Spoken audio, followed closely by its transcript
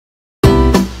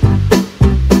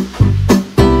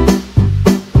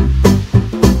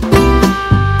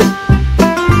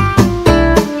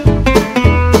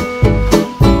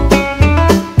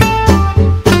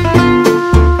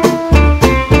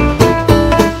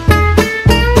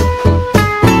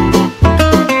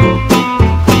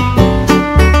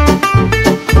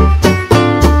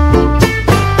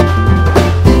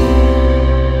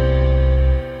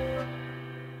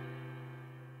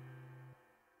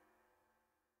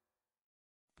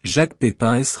Jacques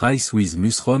Pepin Rice with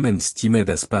Mushrooms and Steamed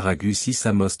Asparagus is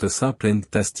a most simple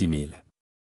and tasty meal.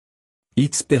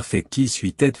 It's perfectly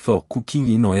suited for cooking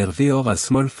in an RV or a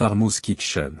small farmhouse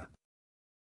kitchen.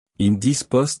 In this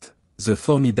post, the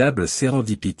formidable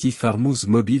serendipity farmhouse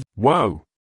mobile. Whoa!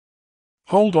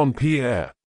 Hold on,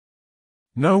 Pierre.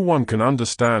 No one can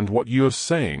understand what you're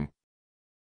saying.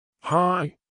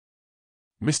 Hi.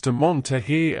 Mr. Monte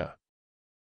here.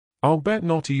 I'll bet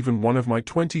not even one of my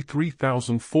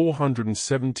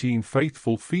 23,417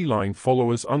 faithful feline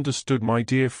followers understood my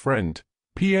dear friend,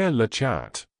 Pierre Le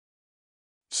Chat.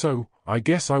 So, I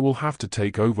guess I will have to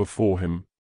take over for him.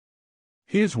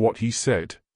 Here's what he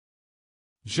said.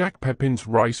 Jacques Pepin's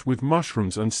rice with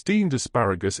mushrooms and steamed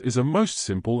asparagus is a most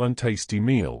simple and tasty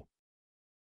meal.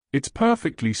 It's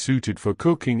perfectly suited for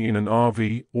cooking in an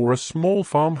RV or a small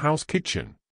farmhouse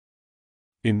kitchen.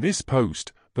 In this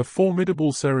post, the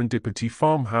formidable Serendipity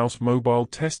Farmhouse Mobile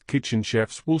Test Kitchen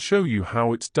chefs will show you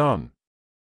how it's done.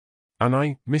 And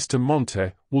I, Mr.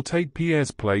 Monte, will take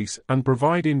Pierre's place and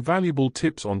provide invaluable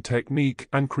tips on technique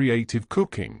and creative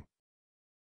cooking.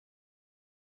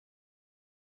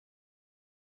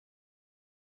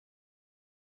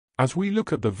 As we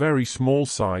look at the very small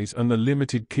size and the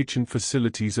limited kitchen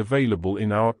facilities available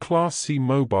in our Class C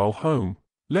mobile home,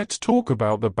 let's talk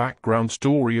about the background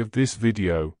story of this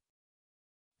video.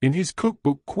 In his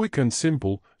cookbook Quick and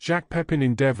Simple, Jacques Pepin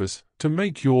endeavors to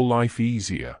make your life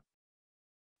easier.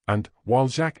 And, while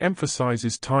Jacques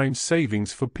emphasizes time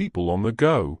savings for people on the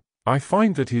go, I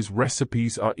find that his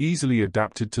recipes are easily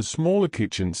adapted to smaller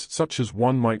kitchens such as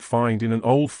one might find in an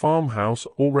old farmhouse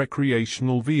or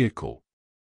recreational vehicle.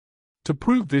 To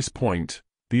prove this point,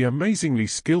 the amazingly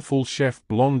skillful chef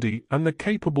Blondie and the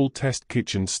capable test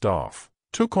kitchen staff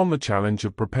took on the challenge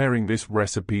of preparing this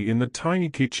recipe in the tiny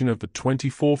kitchen of the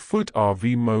 24-foot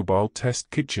RV mobile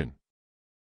test kitchen.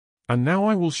 And now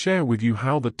I will share with you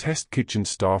how the test kitchen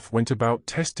staff went about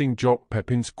testing Jacques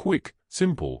Pepin's quick,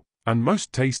 simple, and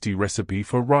most tasty recipe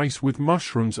for rice with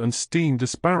mushrooms and steamed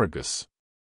asparagus.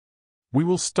 We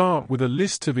will start with a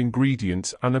list of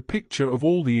ingredients and a picture of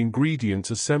all the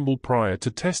ingredients assembled prior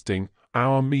to testing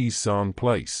our mise-en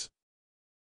place.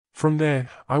 From there,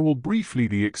 I will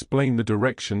briefly explain the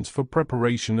directions for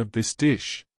preparation of this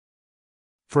dish.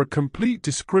 For a complete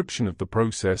description of the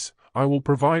process, I will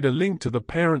provide a link to the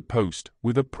parent post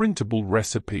with a printable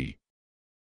recipe.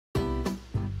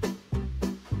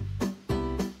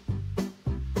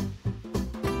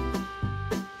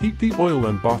 Heat the oil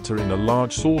and butter in a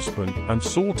large saucepan and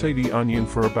sauté the onion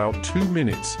for about 2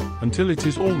 minutes, until it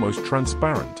is almost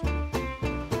transparent.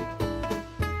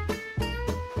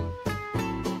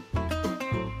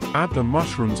 Add the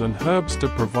mushrooms and herbs de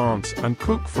Provence and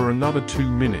cook for another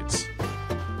 2 minutes.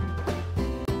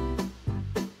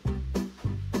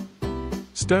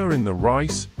 Stir in the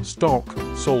rice, stock,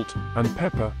 salt, and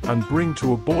pepper and bring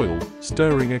to a boil,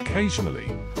 stirring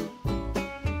occasionally.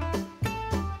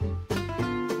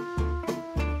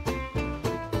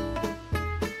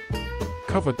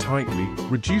 Cover tightly,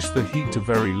 reduce the heat to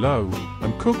very low,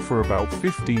 and cook for about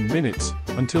 15 minutes,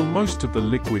 until most of the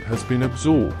liquid has been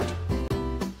absorbed.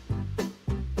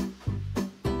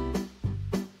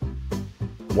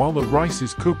 While the rice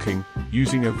is cooking,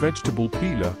 using a vegetable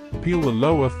peeler, peel the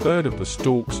lower third of the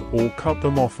stalks or cut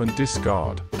them off and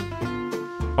discard.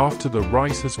 After the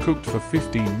rice has cooked for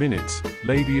 15 minutes,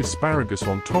 lay the asparagus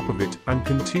on top of it and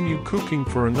continue cooking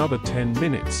for another 10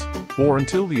 minutes, or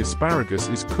until the asparagus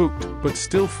is cooked but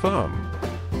still firm.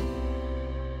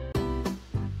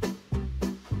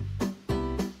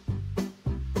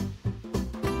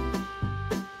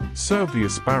 Serve the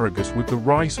asparagus with the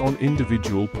rice on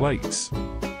individual plates.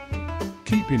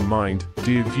 Keep in mind,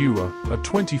 dear viewer, a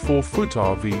 24-foot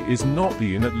RV is not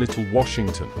the inn at Little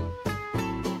Washington.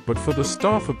 But for the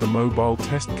staff of the mobile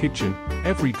test kitchen,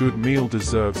 every good meal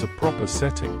deserves a proper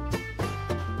setting.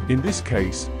 In this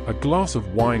case, a glass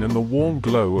of wine and the warm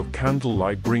glow of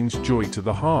candlelight brings joy to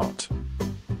the heart.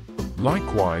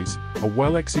 Likewise, a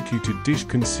well-executed dish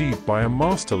conceived by a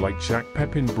master like Jacques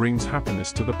Pepin brings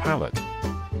happiness to the palate.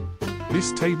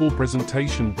 This table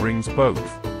presentation brings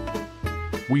both.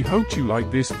 We hope you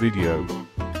liked this video.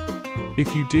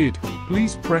 If you did,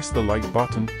 please press the like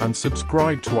button and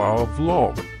subscribe to our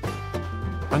vlog.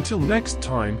 Until next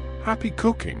time, happy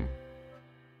cooking!